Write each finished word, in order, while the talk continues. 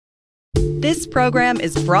This program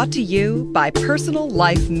is brought to you by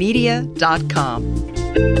PersonalLifeMedia.com.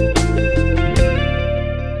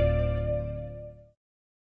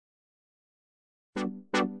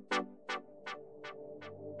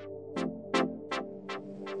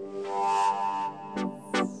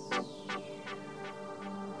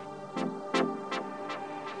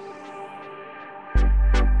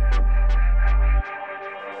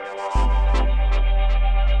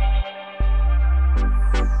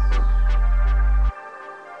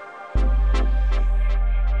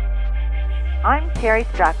 I'm Terry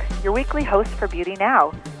Struck, your weekly host for Beauty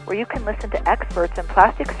Now, where you can listen to experts in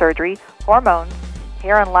plastic surgery, hormones,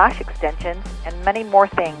 hair and lash extensions, and many more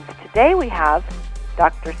things. Today we have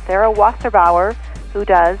Dr. Sarah Wasserbauer, who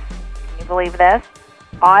does, can you believe this,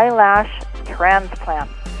 eyelash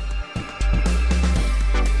transplants.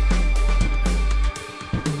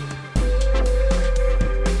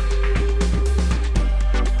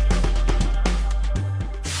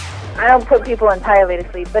 I don't put people entirely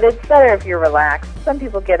to sleep, but it's better if you're relaxed. Some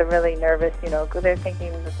people get really nervous, because they're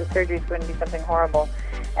thinking that the surgery is going to be something horrible.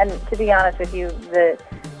 And to be honest with you, the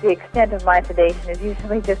extent of my sedation is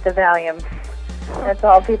usually just a Valium. That's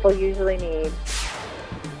all people usually need.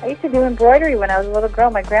 I used to do embroidery when I was a little girl.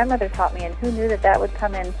 My grandmother taught me, and who knew that would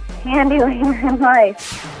come in handy later in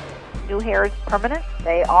life. New hair is permanent?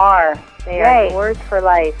 They are. They are yours for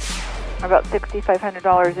life. About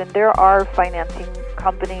 $6,500, and there are financing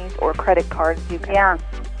companies or credit cards you can...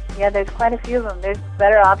 Yeah, there's quite a few of them. There's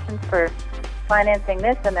better options for financing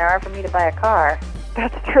this than there are for me to buy a car.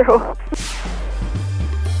 That's true.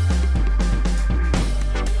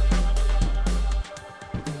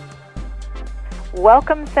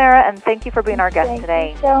 Welcome, Sarah, and thank you for being our guest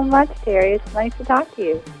today. Thank you so much, Terry. It's nice to talk to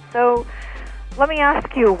you. So, let me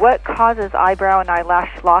ask you, what causes eyebrow and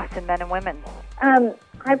eyelash loss in men and women?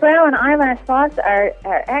 Eyebrow and eyelash loss are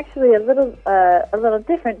actually a little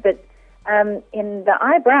different, but in the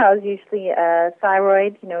eyebrows, usually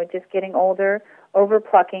thyroid, just getting older,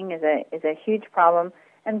 overplucking is a huge problem.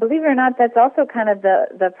 And believe it or not, that's also kind of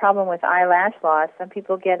the problem with eyelash loss. Some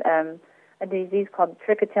people get a disease called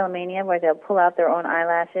trichotillomania, where they'll pull out their own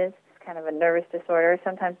eyelashes. It's kind of a nervous disorder.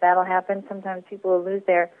 Sometimes that'll happen. Sometimes people will lose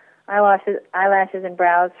their eyelashes and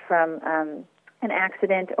brows from an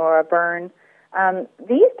accident or a burn.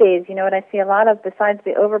 These days, what I see a lot of, besides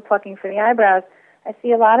the overplucking for the eyebrows, I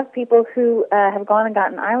see a lot of people who have gone and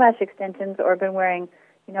gotten eyelash extensions or been wearing,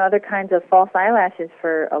 other kinds of false eyelashes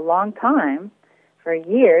for a long time, for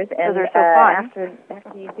years. And they're so fun.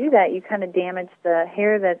 After you do that, you kind of damage the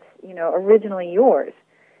hair that's, originally yours.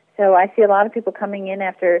 So I see a lot of people coming in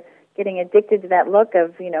after getting addicted to that look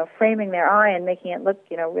of, framing their eye and making it look,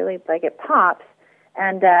 really like it pops.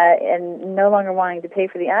 And no longer wanting to pay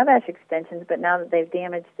for the eyelash extensions, but now that they've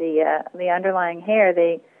damaged the underlying hair,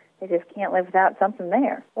 they just can't live without something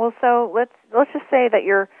there. Well, so let's just say that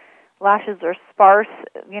your lashes are sparse,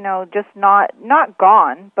 just not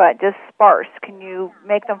gone, but just sparse. Can you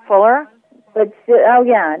make them fuller? But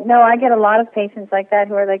I get a lot of patients like that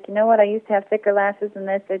who are like, I used to have thicker lashes than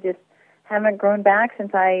this. They just haven't grown back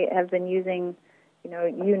since I have been using,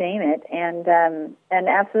 you name it, and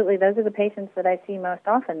absolutely, those are the patients that I see most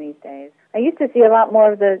often these days. I used to see a lot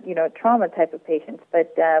more of the, trauma type of patients,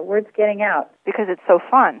 but word's getting out. Because it's so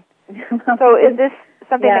fun. So is this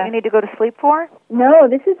something that you need to go to sleep for? No,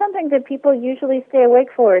 this is something that people usually stay awake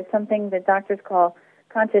for. It's something that doctors call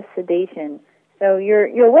conscious sedation. So you're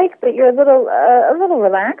awake, but you're a little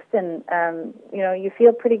relaxed, and you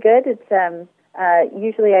feel pretty good. It's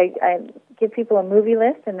usually I give people a movie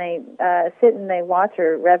list, and they sit and they watch,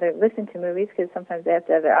 or rather listen to movies, because sometimes they have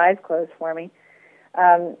to have their eyes closed for me.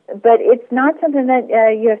 But it's not something that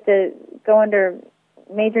you have to go under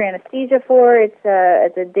major anesthesia for. It's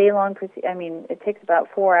a day-long procedure. I mean, it takes about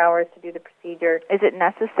 4 hours to do the procedure. Is it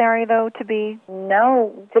necessary, though, to be?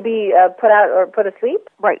 No, to be put out or put asleep?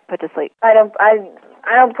 Right, put to sleep. I don't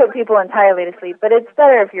put people entirely to sleep, but it's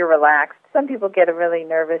better if you're relaxed. Some people get really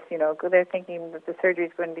nervous, they're thinking that the surgery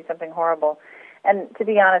is going to be something horrible. And to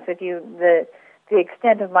be honest with you, the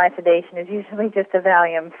extent of my sedation is usually just a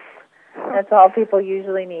Valium. That's all people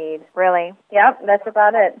usually need. Really? Yep, that's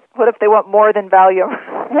about it. What if they want more than Valium?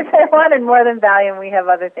 If they wanted more than Valium, we have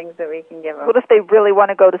other things that we can give them. What if they really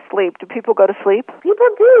want to go to sleep? Do people go to sleep? People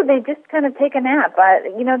do. They just kind of take a nap.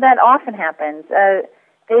 That often happens.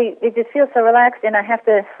 They just feel so relaxed, and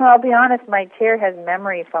I'll be honest, my chair has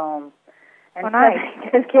memory foam. And so nice.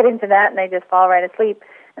 they just get into that, and they just fall right asleep.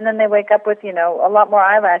 And then they wake up with, a lot more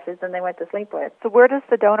eyelashes than they went to sleep with. So where does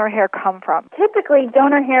the donor hair come from? Typically,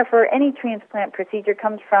 donor hair for any transplant procedure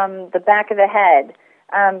comes from the back of the head.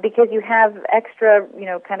 because you have extra,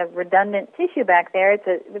 kind of redundant tissue back there.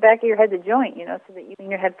 The back of your head's a joint, so that you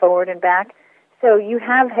lean your head forward and back. So you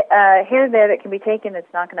have hair there that can be taken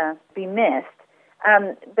that's not going to be missed.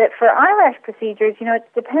 But for eyelash procedures, it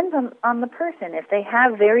depends on the person. If they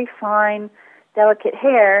have very fine, delicate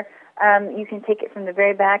hair, you can take it from the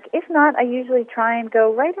very back. If not, I usually try and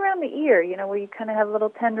go right around the ear, where you kind of have little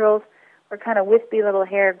tendrils where kind of wispy little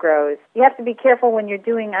hair grows. You have to be careful when you're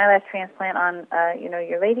doing eyelash transplant on,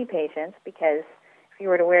 your lady patients, because if you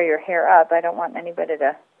were to wear your hair up, I don't want anybody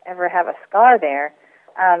to ever have a scar there.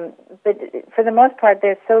 But for the most part,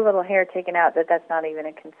 there's so little hair taken out that that's not even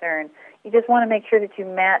a concern. You just want to make sure that you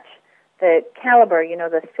match the caliber,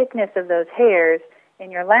 the thickness of those hairs in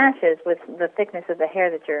your lashes with the thickness of the hair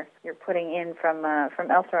that you're putting in from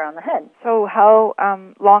elsewhere on the head. So how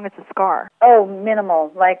long is the scar? Oh,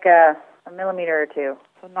 minimal, like a millimeter or two.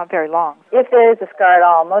 So not very long. If there is a scar at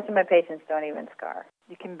all. Most of my patients don't even scar.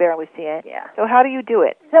 You can barely see it? Yeah. So how do you do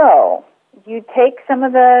it? So you take some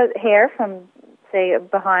of the hair from, say,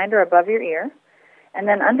 behind or above your ear, and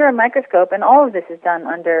then under a microscope, and all of this is done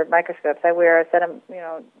under microscopes. I wear a set of,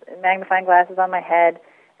 magnifying glasses on my head.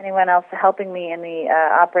 Anyone else helping me in the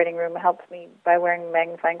operating room helps me by wearing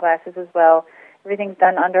magnifying glasses as well. Everything's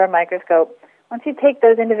done under a microscope. Once you take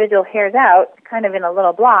those individual hairs out, kind of in a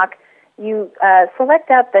little block, you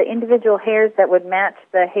select out the individual hairs that would match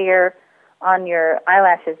the hair on your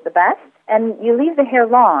eyelashes the best, and you leave the hair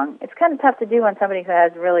long. It's kind of tough to do on somebody who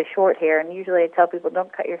has really short hair, and usually I tell people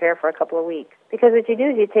don't cut your hair for a couple of weeks. Because what you do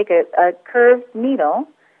is you take a curved needle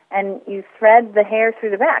and you thread the hair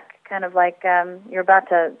through the back, kind of like you're about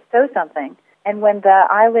to sew something. And when the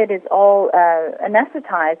eyelid is all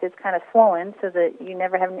anesthetized, it's kind of swollen so that you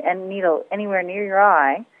never have a needle anywhere near your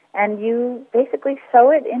eye, and you basically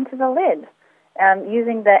sew it into the lid.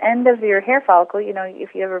 Using the end of your hair follicle, if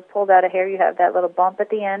you ever pulled out a hair, you have that little bump at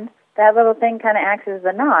the end. That little thing kind of acts as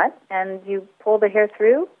a knot, and you pull the hair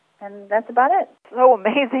through, and that's about it. So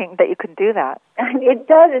amazing that you can do that. It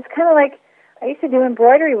does. It's kind of like, I used to do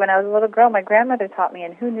embroidery when I was a little girl. My grandmother taught me,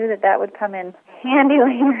 and who knew that would come in handy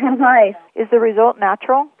later in life. Is the result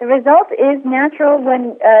natural? The result is natural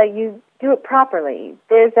when you do it properly.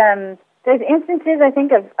 There's instances, I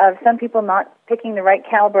think, of some people not picking the right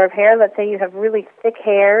caliber of hair. Let's say you have really thick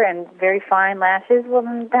hair and very fine lashes. Well,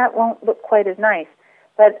 then that won't look quite as nice.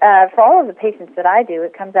 But for all of the patients that I do,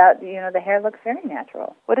 it comes out, the hair looks very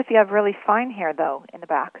natural. What if you have really fine hair, though, in the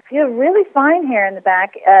back? If you have really fine hair in the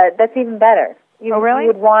back, that's even better. Oh, really? You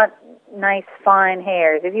would want nice, fine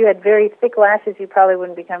hairs. If you had very thick lashes, you probably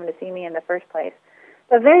wouldn't be coming to see me in the first place.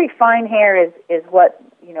 But very fine hair is what,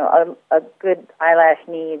 a good eyelash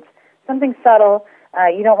needs. Something subtle.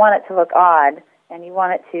 You don't want it to look odd, and you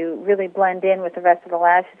want it to really blend in with the rest of the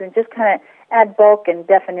lashes and just kind of add bulk and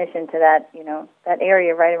definition to that, that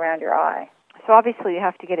area right around your eye. So obviously you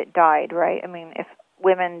have to get it dyed, right? I mean, if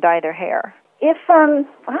women dye their hair. If,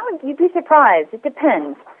 you'd be surprised. It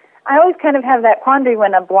depends. I always kind of have that quandary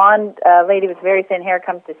when a blonde lady with very thin hair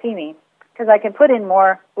comes to see me, because I can put in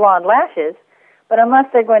more blonde lashes, but unless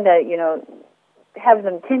they're going to, have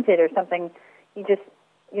them tinted or something, you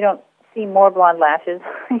don't see more blonde lashes.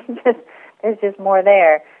 There's just more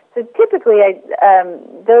there. So typically,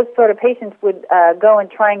 those sort of patients would go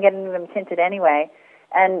and try and get them tinted anyway,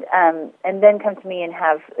 and then come to me and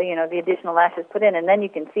have the additional lashes put in, and then you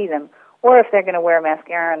can see them. Or if they're going to wear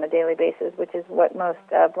mascara on a daily basis, which is what most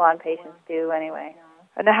blonde patients do anyway.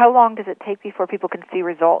 And how long does it take before people can see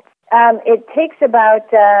results? It takes about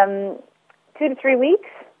 2 to 3 weeks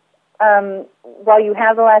while you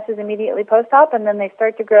have the lashes immediately post-op, and then they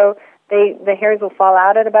start to grow. The hairs will fall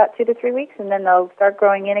out at about 2 to 3 weeks, and then they'll start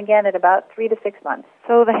growing in again at about 3 to 6 months.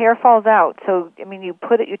 So the hair falls out. So, you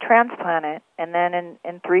you transplant it, and then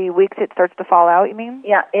in 3 weeks it starts to fall out, you mean?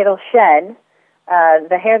 Yeah, it'll shed.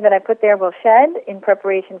 The hair that I put there will shed in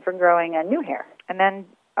preparation for growing a new hair. And then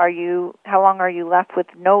how long are you left with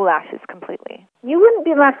no lashes completely? You wouldn't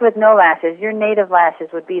be left with no lashes. Your native lashes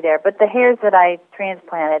would be there, but the hairs that I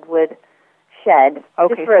transplanted would shed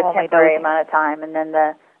just for a temporary amount of time, and then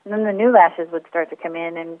the new lashes would start to come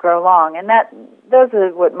in and grow long. And those are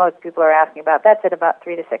what most people are asking about. That's at about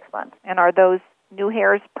 3 to 6 months. And are those new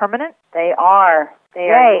hairs permanent? They are. They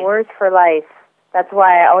are yours for life. That's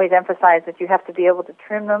why I always emphasize that you have to be able to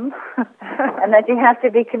trim them, and that you have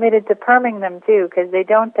to be committed to perming them too, because they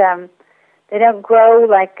don't grow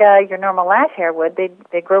like your normal lash hair would.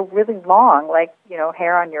 They grow really long, like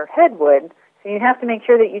hair on your head would. So you have to make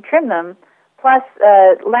sure that you trim them. Plus,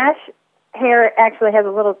 lash hair actually has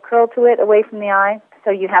a little curl to it away from the eye,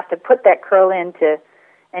 so you have to put that curl in to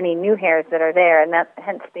any new hairs that are there, and that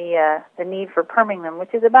hence the need for perming them,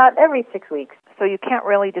 which is about every 6 weeks. So you can't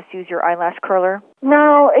really just use your eyelash curler?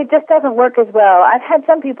 No, it just doesn't work as well. I've had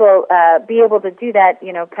some people be able to do that,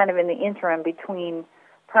 kind of in the interim between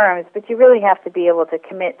perms, but you really have to be able to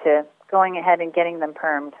commit to going ahead and getting them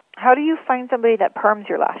permed. How do you find somebody that perms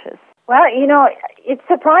your lashes? Well, it's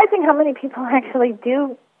surprising how many people actually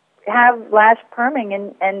do have lash perming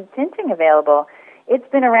and tinting available. It's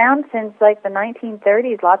been around since like the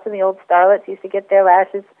 1930s. Lots of the old starlets used to get their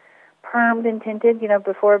lashes permed and tinted,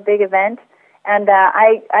 before a big event. And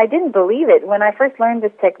I didn't believe it. When I first learned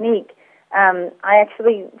this technique, I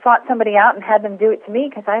actually fought somebody out and had them do it to me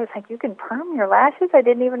because I was like, you can perm your lashes? I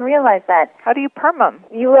didn't even realize that. How do you perm them?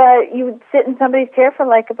 You would sit in somebody's chair for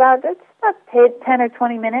like about 10 or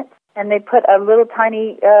 20 minutes, and they put a little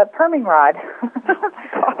tiny perming rod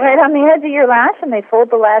right on the edge of your lash, and they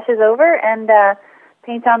fold the lashes over and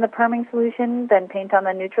paint on the perming solution, then paint on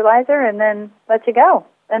the neutralizer, and then let you go.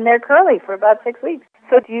 And they're curly for about 6 weeks.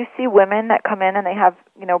 So do you see women that come in and they have,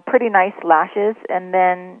 pretty nice lashes, and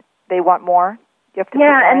then they want more? You have to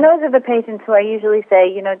and those are the patients who I usually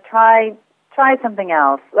say, try something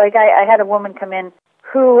else. Like I had a woman come in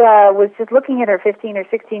who was just looking at her 15 or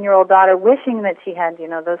 16-year-old daughter, wishing that she had,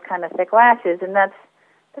 those kind of thick lashes, and that's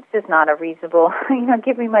just not a reasonable,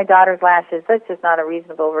 give me my daughter's lashes. That's just not a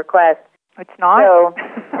reasonable request. It's not? So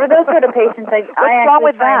for those sort of patients, I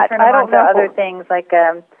actually try and turn them on to other things, like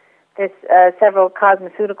there's several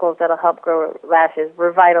cosmeceuticals that'll help grow lashes.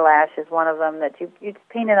 Revitalash is one of them that you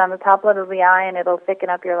paint it on the top lid of the eye and it'll thicken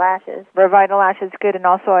up your lashes. Revitalash is good, and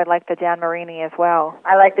also I like the Dan Marini as well.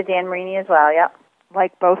 I like the Dan Marini as well, yep.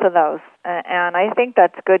 Like both of those. And I think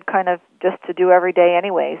that's good kind of just to do every day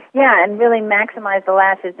anyways. Yeah, and really maximize the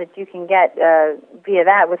lashes that you can get via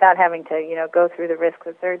that without having to, go through the risks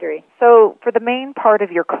of surgery. So for the main part of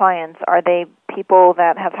your clients, are they people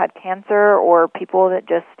that have had cancer or people that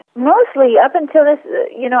just... Mostly, up until a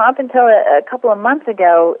couple of months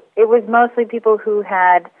ago, it was mostly people who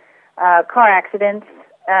had car accidents,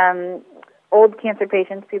 old cancer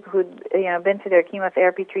patients, people who'd been through their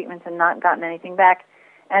chemotherapy treatments and not gotten anything back,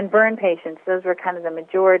 and burn patients. Those were kind of the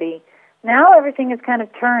majority. Now everything is kind of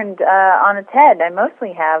turned on its head. I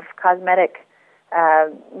mostly have cosmetic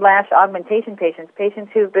lash augmentation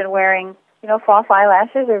patients who've been wearing false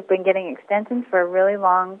eyelashes or have been getting extensions for a really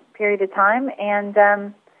long period of time, and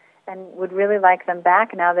would really like them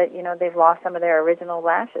back now that they've lost some of their original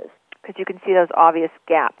lashes. Because you can see those obvious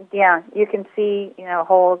gaps. Yeah, you can see,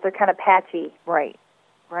 holes. They're kind of patchy. Right.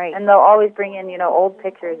 And they'll always bring in, old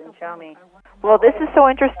pictures and show me. Well, this is so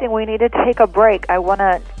interesting. We need to take a break. I want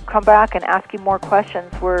to come back and ask you more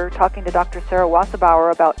questions. We're talking to Dr. Sarah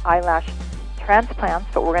Wasserbauer about eyelash transplants,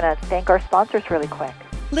 but we're going to thank our sponsors really quick.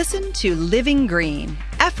 Listen to Living Green,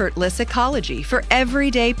 effortless ecology for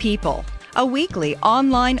everyday people. A weekly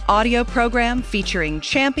online audio program featuring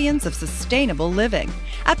champions of sustainable living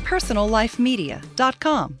at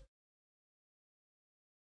personallifemedia.com.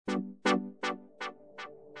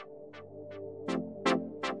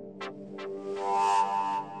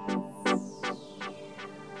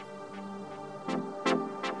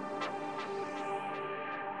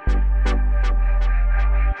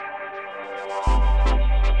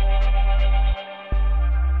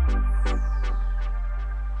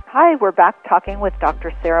 Hi, we're back talking with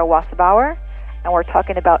Dr. Sarah Wasserbauer, and we're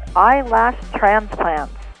talking about eyelash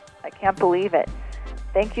transplants. I can't believe it.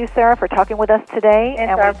 Thank you, Sarah, for talking with us today. It's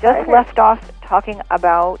and we just left off talking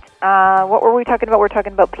about, what were we talking about? We're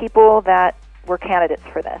talking about people that were candidates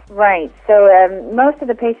for this. Right. So most of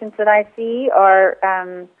the patients that I see are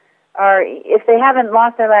if they haven't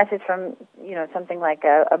lost their lashes from, something like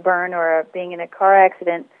a burn or being in a car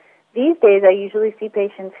accident. These days, I usually see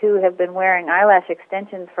patients who have been wearing eyelash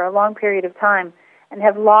extensions for a long period of time and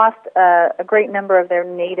have lost a great number of their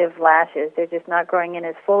native lashes. They're just not growing in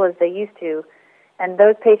as full as they used to. And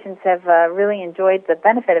those patients have really enjoyed the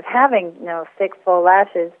benefit of having, thick, full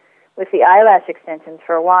lashes with the eyelash extensions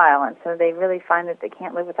for a while. And so they really find that they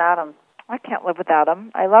can't live without them. I can't live without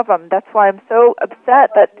them. I love them. That's why I'm so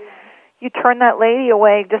upset that you turned that lady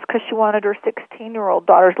away just because she wanted her 16-year-old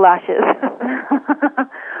daughter's lashes.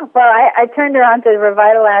 Well, I turned her on to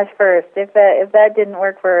Revitalash first. If that didn't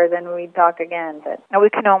work for her, then we'd talk again. But we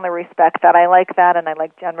can only respect that. I like that, and I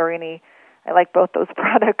like Jan Marini. I like both those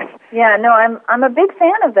products. Yeah, no, I'm a big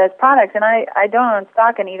fan of those products, and I don't own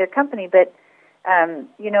stock in either company. But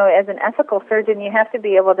as an ethical surgeon, you have to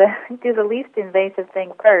be able to do the least invasive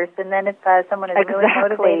thing first, and then if someone is really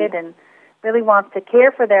motivated and really wants to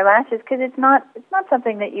care for their lashes, because it's not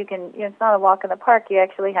something that you can, it's not a walk in the park. You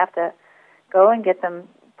actually have to go and get them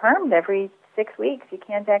permed every 6 weeks. You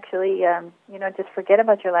can't actually, just forget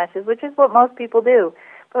about your lashes, which is what most people do.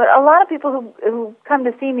 But a lot of people who come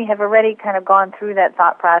to see me have already kind of gone through that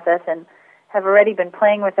thought process and have already been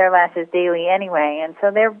playing with their lashes daily anyway, and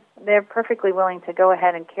so they're perfectly willing to go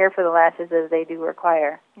ahead and care for the lashes as they do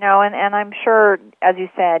require. No, and I'm sure, as you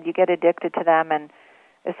said, you get addicted to them, and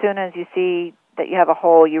as soon as you see that you have a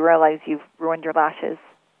hole, you realize you've ruined your lashes.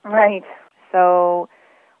 Right. So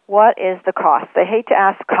what is the cost? I hate to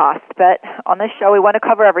ask cost, but on this show we want to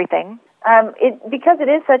cover everything. Because it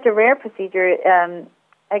is such a rare procedure,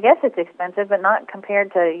 I guess it's expensive, but not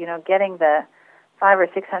compared to, getting the $500 or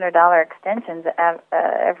 $600 extensions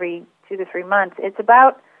every 2 to 3 months. It's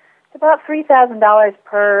about $3,000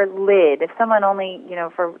 per lid. If someone only,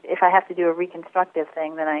 if I have to do a reconstructive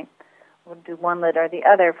thing, then I would do one lid or the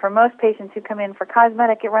other. For most patients who come in for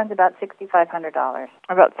cosmetic, it runs about $6,500.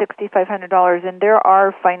 About $6,500, and there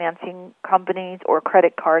are financing companies or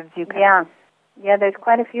credit cards you can. Yeah, there's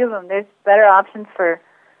quite a few of them. There's better options for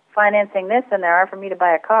financing this than there are for me to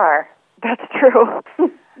buy a car. That's true.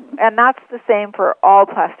 And that's the same for all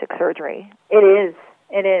plastic surgery. It is.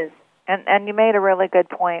 And you made a really good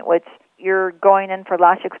point, which you're going in for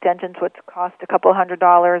lash extensions, which cost a couple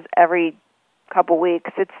 $100 every couple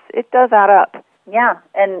weeks. It does add up. Yeah,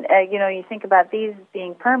 and you think about these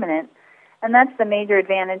being permanent, and that's the major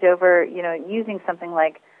advantage over using something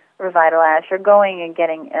like Revitalash or going and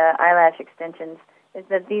getting eyelash extensions, is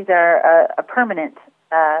that these are a permanent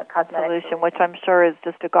cosmetic solution, which I'm sure is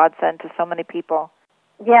just a godsend to so many people.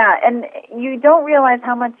 Yeah, and you don't realize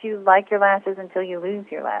how much you like your lashes until you lose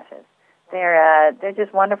your lashes. They're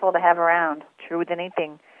just wonderful to have around. True with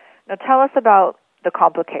anything. Now tell us about the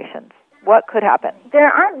complications. What could happen? There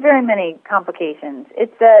aren't very many complications.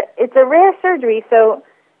 It's a rare surgery, so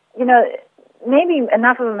maybe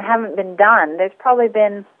enough of them haven't been done. There's probably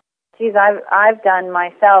been, I've done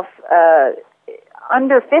myself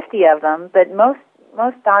under 50 of them, but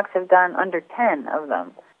most docs have done under 10 of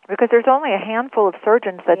them. Because there's only a handful of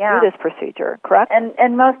surgeons that do this procedure, correct?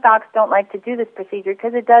 And most docs don't like to do this procedure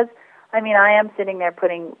because it does. I am sitting there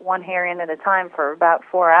putting one hair in at a time for about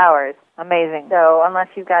 4 hours. Amazing. So unless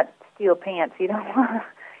you've got steel pants, you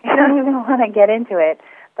don't even want to get into it.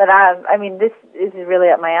 But this is really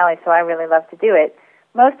up my alley, so I really love to do it.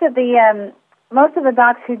 Most of the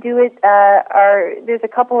docs who do it there's a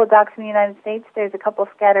couple of docs in the United States. There's a couple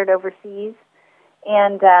scattered overseas,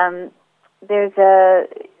 and there's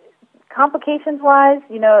complications-wise,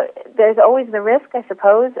 there's always the risk, I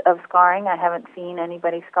suppose, of scarring. I haven't seen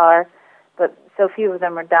anybody scar, but so few of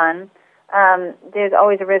them are done. There's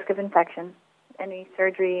always a risk of infection. Any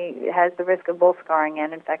surgery has the risk of both scarring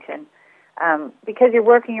and infection. Because you're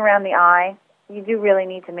working around the eye, you do really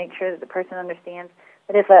need to make sure that the person understands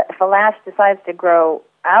that if a lash decides to grow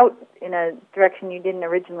out in a direction you didn't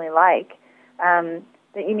originally like,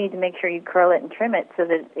 that you need to make sure you curl it and trim it so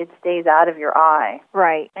that it stays out of your eye.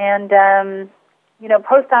 Right. And,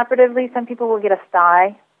 post-operatively, some people will get a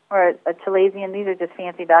sty or a chalazion. These are just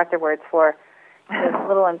fancy doctor words for those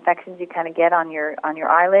little infections you kind of get on your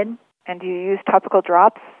eyelid. And do you use topical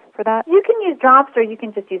drops for that? You can use drops or you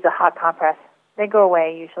can just use a hot compress. They go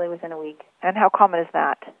away usually within a week. And how common is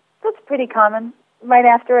that? That's pretty common. Right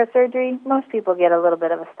after a surgery, most people get a little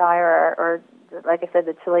bit of a sty or like I said,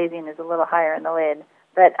 the chalazion is a little higher in the lid.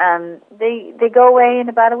 But they go away in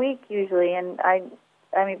about a week usually, and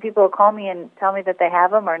people will call me and tell me that they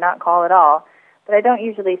have them or not call at all. But I don't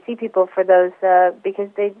usually see people for those because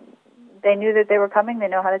they knew that they were coming, they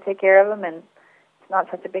know how to take care of them, and it's not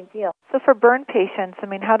such a big deal. So for burn patients,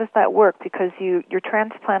 how does that work? Because you're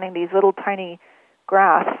transplanting these little tiny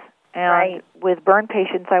grafts, and right. With burn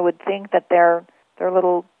patients, I would think that they're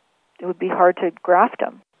little. It would be hard to graft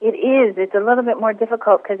them. It is. It's a little bit more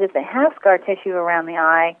difficult because if they have scar tissue around the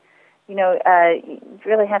eye, you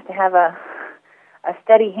really have to have a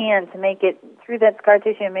steady hand to make it through that scar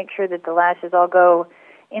tissue and make sure that the lashes all go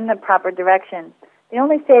in the proper direction. The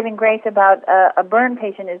only saving grace about a burn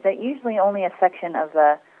patient is that usually only a section of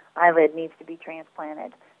the eyelid needs to be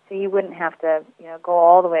transplanted. So you wouldn't have to, go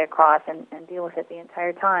all the way across and deal with it the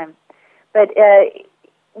entire time. But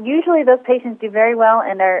usually those patients do very well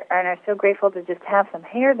and are so grateful to just have some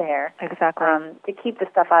hair there. Exactly. To keep the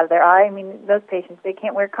stuff out of their eye. Those patients, they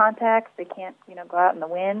can't wear contacts. They can't, go out in the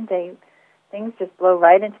wind. Things just blow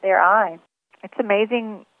right into their eye. It's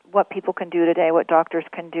amazing what people can do today, what doctors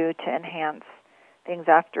can do to enhance things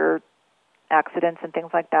after accidents and things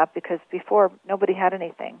like that, because before nobody had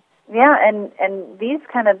anything. Yeah, and these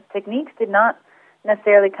kind of techniques did not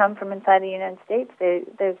necessarily come from inside the United States.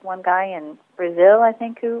 There's one guy in Brazil, I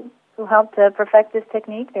think, who helped to perfect this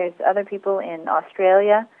technique. There's other people in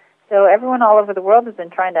Australia. So everyone all over the world has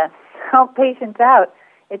been trying to help patients out.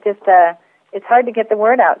 It just it's hard to get the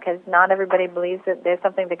word out because not everybody believes that there's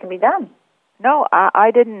something that can be done. No,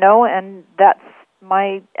 I didn't know, and that's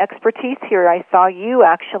my expertise here. I saw you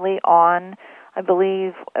actually on, I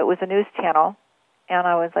believe it was a news channel, and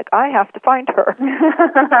I was like, I have to find her.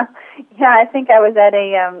 Yeah, I think I was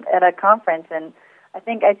at a conference, and I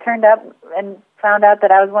think I turned up and found out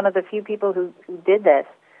that I was one of the few people who did this.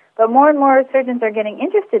 But more and more surgeons are getting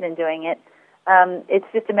interested in doing it. It's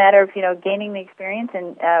just a matter of gaining the experience,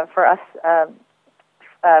 and for us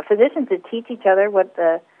physicians to teach each other what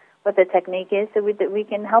the technique is, so that we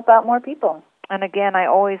can help out more people. And again, I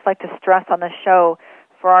always like to stress on the show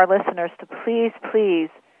for our listeners to please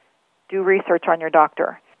do research on your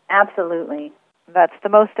doctor. Absolutely. That's the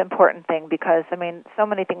most important thing because, so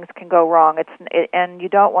many things can go wrong. And you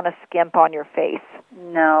don't want to skimp on your face.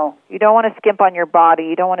 No. You don't want to skimp on your body.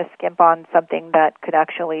 You don't want to skimp on something that could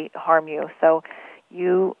actually harm you. So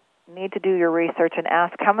you need to do your research and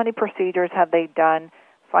ask how many procedures have they done,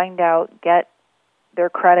 find out, get their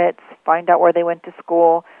credits, find out where they went to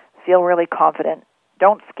school, feel really confident.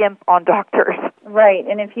 Don't skimp on doctors. Right,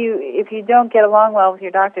 and if you don't get along well with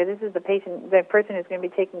your doctor, this is the person who's going to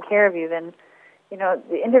be taking care of you, then,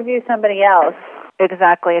 interview somebody else.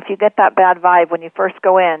 Exactly. If you get that bad vibe when you first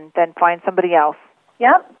go in, then find somebody else.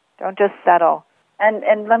 Yep. Don't just settle.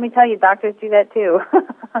 And let me tell you, doctors do that too.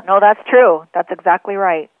 No, that's true. That's exactly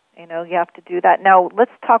right. You have to do that. Now,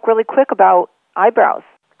 let's talk really quick about eyebrows.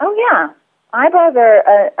 Oh, yeah. Eyebrows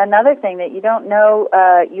are another thing that you don't know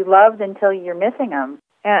you loved until you're missing them.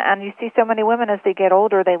 And you see so many women as they get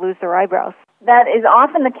older, they lose their eyebrows. That is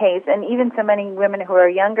often the case, and even so many women who are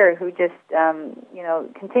younger who just,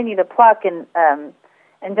 continue to pluck and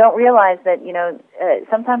don't realize that,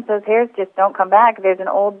 sometimes those hairs just don't come back. There's an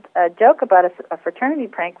old joke about a fraternity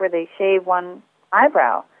prank where they shave one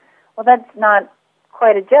eyebrow. Well, that's not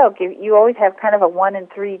quite a joke. You always have kind of a 1 in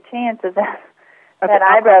 3 chance of that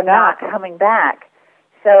eyebrow not coming back.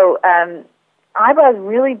 So eyebrows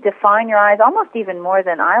really define your eyes almost even more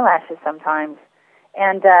than eyelashes sometimes.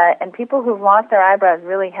 And people who've lost their eyebrows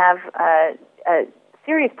really have a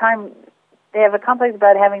serious time. They have a complex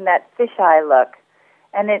about having that fisheye look.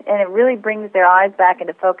 And it really brings their eyes back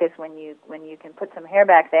into focus when you can put some hair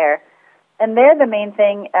back there. And they're the main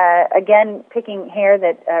thing, again, picking hair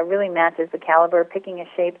that really matches the caliber, picking a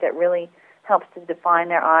shape that really helps to define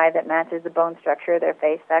their eye, that matches the bone structure of their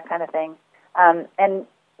face, that kind of thing. And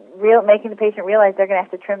making the patient realize they're going to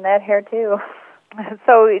have to trim that hair too.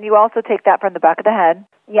 So you also take that from the back of the head?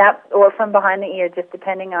 Yep, or from behind the ear, just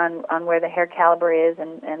depending on where the hair caliber is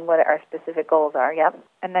and what our specific goals are, yep.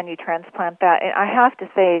 And then you transplant that. And I have to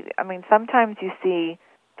say, sometimes you see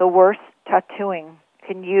the worst tattooing.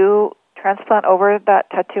 Can you transplant over that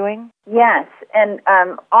tattooing? Yes, and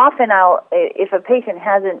often if a patient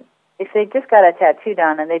if they just got a tattoo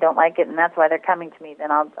done and they don't like it and that's why they're coming to me,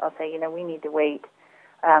 then I'll say, we need to wait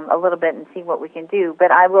a little bit and see what we can do.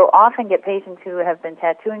 But I will often get patients who have been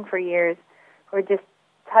tattooing for years who are just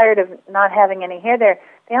tired of not having any hair there.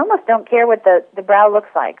 They almost don't care what the brow looks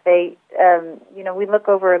like. They, we look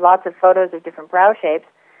over lots of photos of different brow shapes,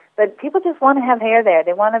 but people just want to have hair there.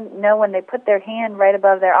 They want to know when they put their hand right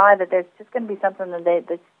above their eye that there's just going to be something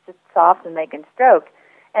that's just soft and they can stroke.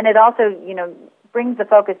 And it also, brings the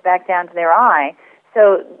focus back down to their eye.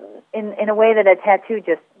 So in a way that a tattoo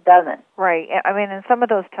just doesn't. Right. In some of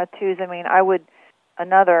those tattoos,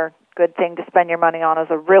 another good thing to spend your money on is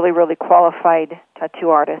a really, really qualified tattoo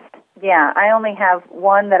artist. Yeah, I only have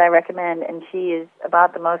one that I recommend, and she is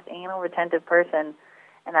about the most anal retentive person.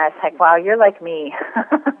 And I was like, wow, you're like me.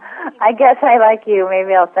 I guess I like you.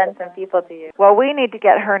 Maybe I'll send some people to you. Well, we need to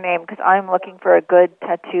get her name because I'm looking for a good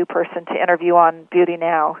tattoo person to interview on Beauty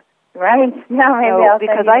Now. Right. Yeah, maybe I'll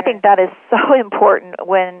because I think that is so important.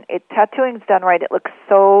 When tattooing's done right, it looks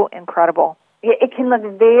so incredible. It can look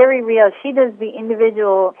very real. She does the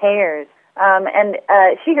individual hairs, and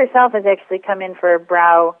she herself has actually come in for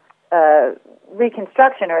brow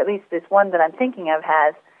reconstruction, or at least this one that I'm thinking of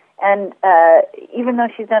has. And even though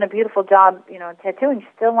she's done a beautiful job, tattooing, she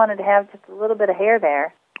still wanted to have just a little bit of hair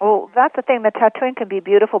there. Well, that's the thing. The tattooing can be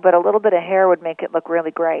beautiful, but a little bit of hair would make it look really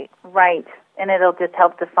great. Right, and it'll just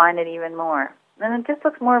help define it even more. And it just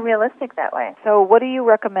looks more realistic that way. So what do you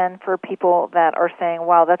recommend for people that are saying,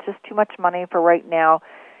 wow, that's just too much money for right now?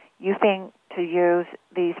 You think to use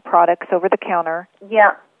these products over the counter?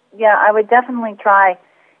 Yeah, I would definitely try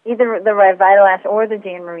either the Revitalash or the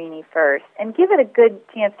Jan Marini first and give it a good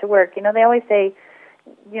chance to work. They always say,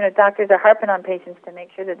 doctors are harping on patients to make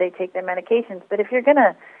sure that they take their medications. But if you're going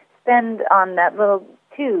to spend on that little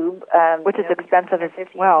tube, which is expensive as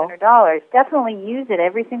well, $1,500, definitely use it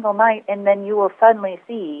every single night, and then you will suddenly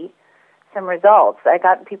see some results. I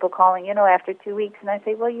got people calling, after 2 weeks, and I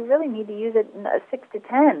say, well, you really need to use it in 6 to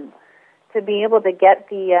 10 to be able to get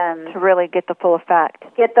the to really get the full effect.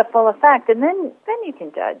 Get the full effect, and then you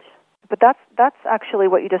can judge. But that's actually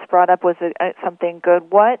what you just brought up was something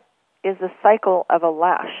good. What is the cycle of a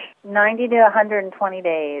lash? 90 to 120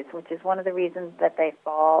 days, which is one of the reasons that they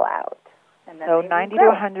fall out. And then so 90 to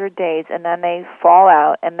 100 days, and then they fall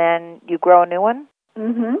out, and then you grow a new one?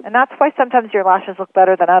 Mm-hmm. And that's why sometimes your lashes look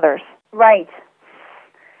better than others. Right.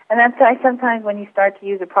 And that's why sometimes when you start to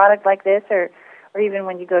use a product like this, or even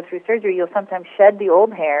when you go through surgery, you'll sometimes shed the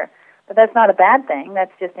old hair. But that's not a bad thing.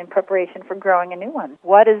 That's just in preparation for growing a new one.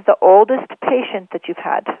 What is the oldest patient that you've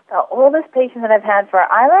had? The oldest patient that I've had for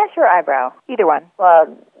eyelash or eyebrow? Either one.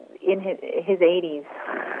 Well, in his 80s.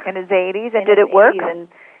 In his 80s? And did it work? And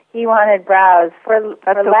he wanted brows. For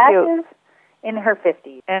lashes, in her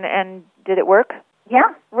 50s. And did it work?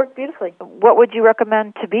 Yeah, worked beautifully. What would you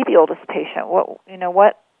recommend to be the oldest patient?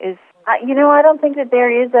 What is... I don't think that there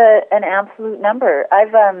is an absolute number.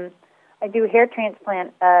 I do hair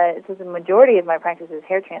transplant. This is the majority of my practice is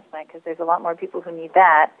hair transplant because there's a lot more people who need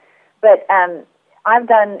that. But I've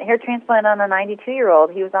done hair transplant on a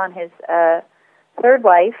 92-year-old. He was on his third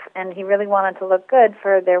wife, and he really wanted to look good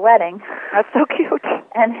for their wedding. That's so cute.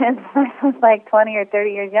 And his wife was like 20 or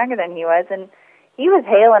 30 years younger than he was, and he was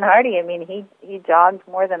hale and hearty. I mean, he jogged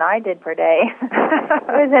more than I did per day. He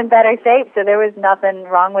was in better shape, so there was nothing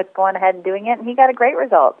wrong with going ahead and doing it, and he got a great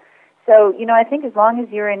result. So, I think as long as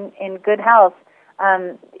you're in good health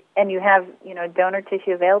and you have, donor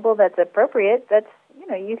tissue available that's appropriate, that's,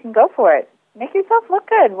 you can go for it. Make yourself look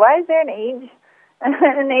good. Why is there an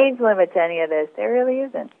age limit to any of this? There really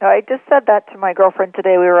isn't. No, I just said that to my girlfriend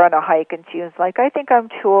today. We were on a hike, and she was like, I think I'm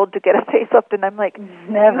too old to get a facelift. And I'm like,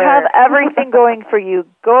 never. You have everything going for you.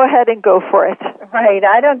 Go ahead and go for it. Right.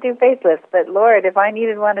 I don't do facelifts, but, Lord, if I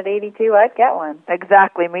needed one at 82, I'd get one.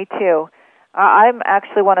 Exactly. Me too. I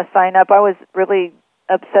actually want to sign up. I was really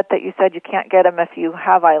upset that you said you can't get them if you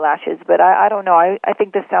have eyelashes, but I don't know. I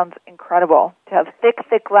think this sounds incredible to have thick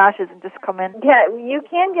lashes and just come in. Yeah, you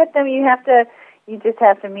can get them. You just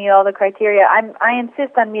have to meet all the criteria. I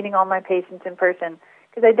insist on meeting all my patients in person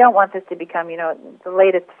because I don't want this to become, the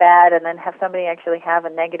latest fad and then have somebody actually have a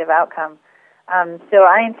negative outcome. So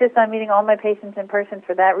I insist on meeting all my patients in person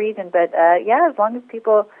for that reason. But, as long as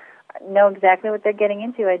people know exactly what they're getting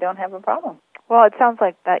into, I don't have a problem. Well, it sounds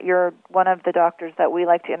like that you're one of the doctors that we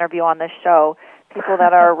like to interview on this show, people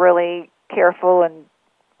that are really careful and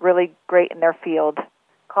really great in their field.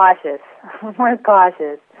 Cautious. We're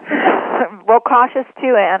cautious. Well, cautious,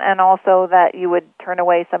 too, and also that you would turn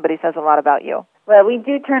away somebody says a lot about you. Well, we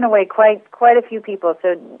do turn away quite a few people,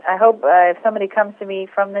 so I hope if somebody comes to me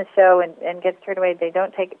from this show and gets turned away, they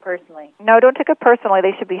don't take it personally. No, don't take it personally.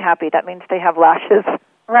 They should be happy. That means they have lashes.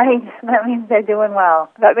 Right. That means they're doing well.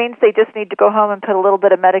 That means they just need to go home and put a little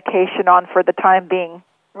bit of medication on for the time being.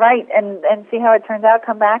 Right, and see how it turns out,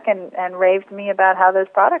 come back and rave to me about how those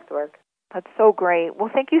products work. That's so great. Well,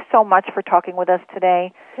 thank you so much for talking with us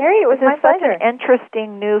today. Terry, it was my pleasure. This is such an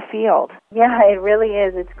interesting new field. Yeah, it really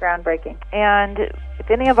is. It's groundbreaking. And if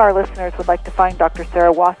any of our listeners would like to find Dr.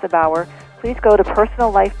 Sarah Wasserbauer, please go to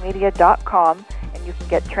personallifemedia.com and you can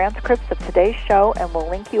get transcripts of today's show, and we'll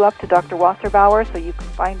link you up to Dr. Wasserbauer so you can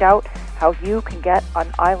find out how you can get an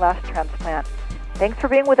eyelash transplant. Thanks for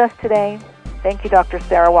being with us today. Thank you, Dr.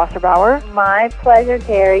 Sarah Wasserbauer. My pleasure,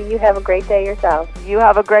 Terry. You have a great day yourself. You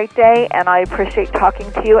have a great day, and I appreciate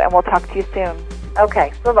talking to you, and we'll talk to you soon.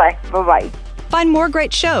 Okay. Bye-bye. Bye-bye. Find more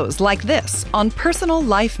great shows like this on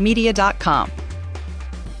personallifemedia.com.